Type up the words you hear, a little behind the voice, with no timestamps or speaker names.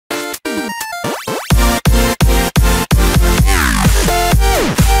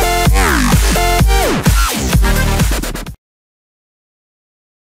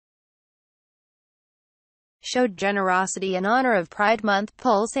showed generosity in honor of Pride Month.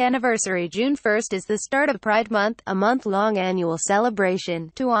 Pulse anniversary. June 1st is the start of Pride Month, a month-long annual celebration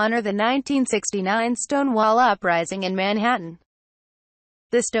to honor the 1969 Stonewall uprising in Manhattan.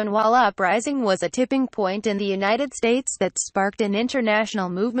 The Stonewall uprising was a tipping point in the United States that sparked an international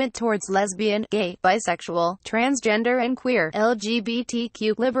movement towards lesbian, gay, bisexual, transgender and queer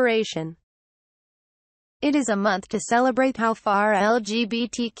LGBTQ liberation. It is a month to celebrate how far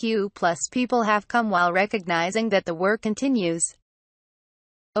LGBTQ+ people have come while recognizing that the work continues.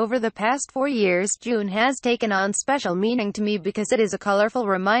 Over the past 4 years, June has taken on special meaning to me because it is a colorful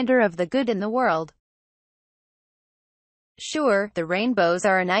reminder of the good in the world. Sure, the rainbows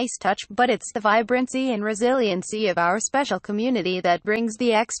are a nice touch, but it's the vibrancy and resiliency of our special community that brings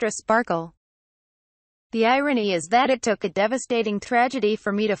the extra sparkle. The irony is that it took a devastating tragedy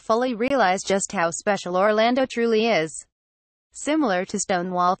for me to fully realize just how special Orlando truly is. Similar to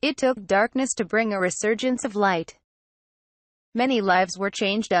Stonewall, it took darkness to bring a resurgence of light. Many lives were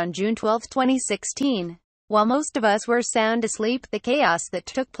changed on June 12, 2016. While most of us were sound asleep, the chaos that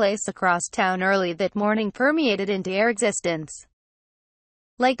took place across town early that morning permeated into our existence.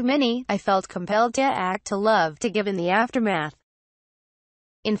 Like many, I felt compelled to act, to love, to give in the aftermath.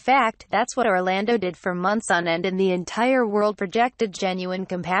 In fact, that's what Orlando did for months on end, and the entire world projected genuine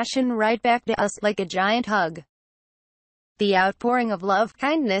compassion right back to us, like a giant hug. The outpouring of love,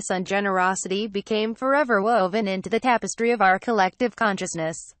 kindness and generosity became forever woven into the tapestry of our collective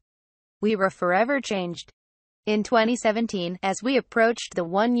consciousness. We were forever changed. In 2017, as we approached the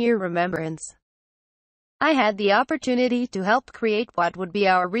one-year remembrance, I had the opportunity to help create what would be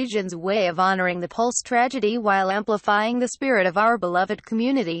our region's way of honoring the Pulse tragedy while amplifying the spirit of our beloved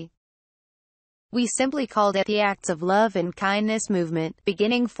community. We simply called it the Acts of Love and Kindness movement,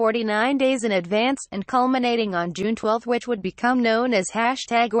 beginning 49 days in advance, and culminating on June 12, which would become known as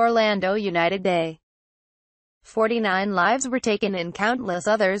 #Orlando United Day. 49 lives were taken and countless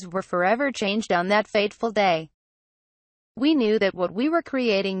others were forever changed on that fateful day. We knew that what we were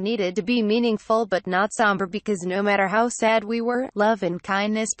creating needed to be meaningful but not somber, because no matter how sad we were, love and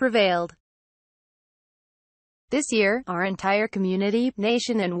kindness prevailed. This year, our entire community,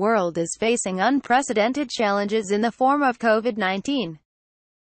 nation and world is facing unprecedented challenges in the form of COVID-19.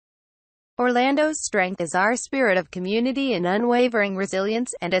 Orlando's strength is our spirit of community and unwavering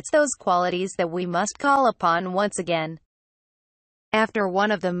resilience, and it's those qualities that we must call upon once again. After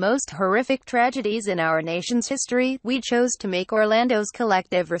one of the most horrific tragedies in our nation's history, we chose to make Orlando's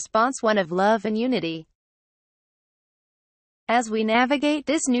collective response one of love and unity. As we navigate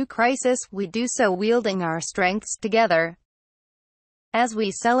this new crisis, we do so wielding our strengths together. As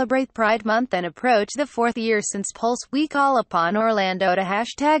we celebrate Pride Month and approach the 4th year since Pulse, we call upon Orlando to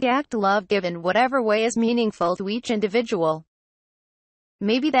 #ActLove, give in whatever way is meaningful to each individual.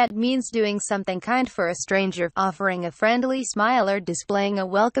 Maybe that means doing something kind for a stranger, offering a friendly smile, or displaying a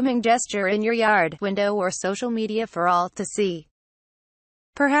welcoming gesture in your yard, window or social media for all to see.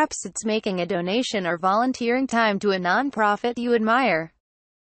 Perhaps it's making a donation or volunteering time to a nonprofit you admire.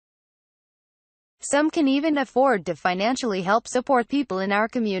 Some can even afford to financially help support people in our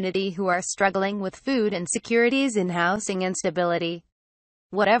community who are struggling with food insecurities and housing instability.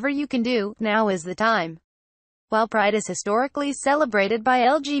 Whatever you can do, now is the time. While Pride is historically celebrated by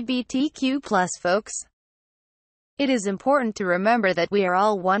LGBTQ+ folks, it is important to remember that we are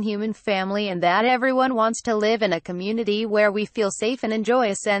all one human family and that everyone wants to live in a community where we feel safe and enjoy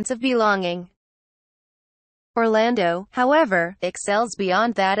a sense of belonging. Orlando, however, excels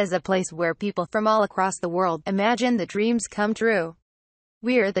beyond that as a place where people from all across the world imagine the dreams come true.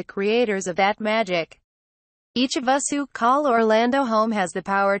 We're the creators of that magic. Each of us who call Orlando home has the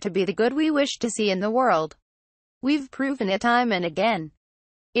power to be the good we wish to see in the world. We've proven it time and again.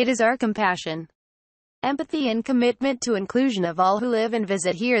 It is our compassion, empathy and commitment to inclusion of all who live and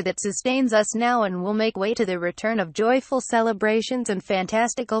visit here that sustains us now and will make way to the return of joyful celebrations and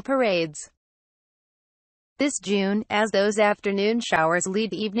fantastical parades. This June, as those afternoon showers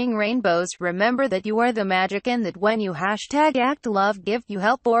lead evening rainbows, remember that you are the magic and that when you #ActLove, give, you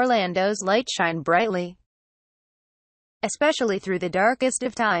help Orlando's light shine brightly, especially through the darkest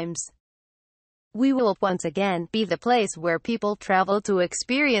of times. We will once again be the place where people travel to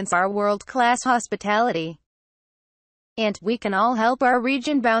experience our world-class hospitality. And we can all help our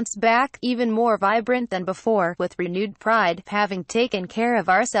region bounce back, even more vibrant than before, with renewed pride, having taken care of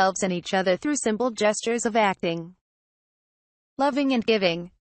ourselves and each other through simple gestures of acting, loving and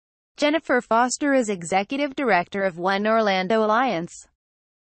giving. Jennifer Foster is Executive Director of One Orlando Alliance,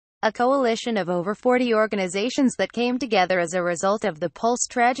 a coalition of over 40 organizations that came together as a result of the Pulse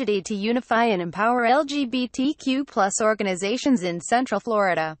tragedy to unify and empower LGBTQ+ organizations in Central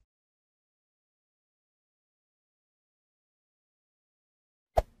Florida.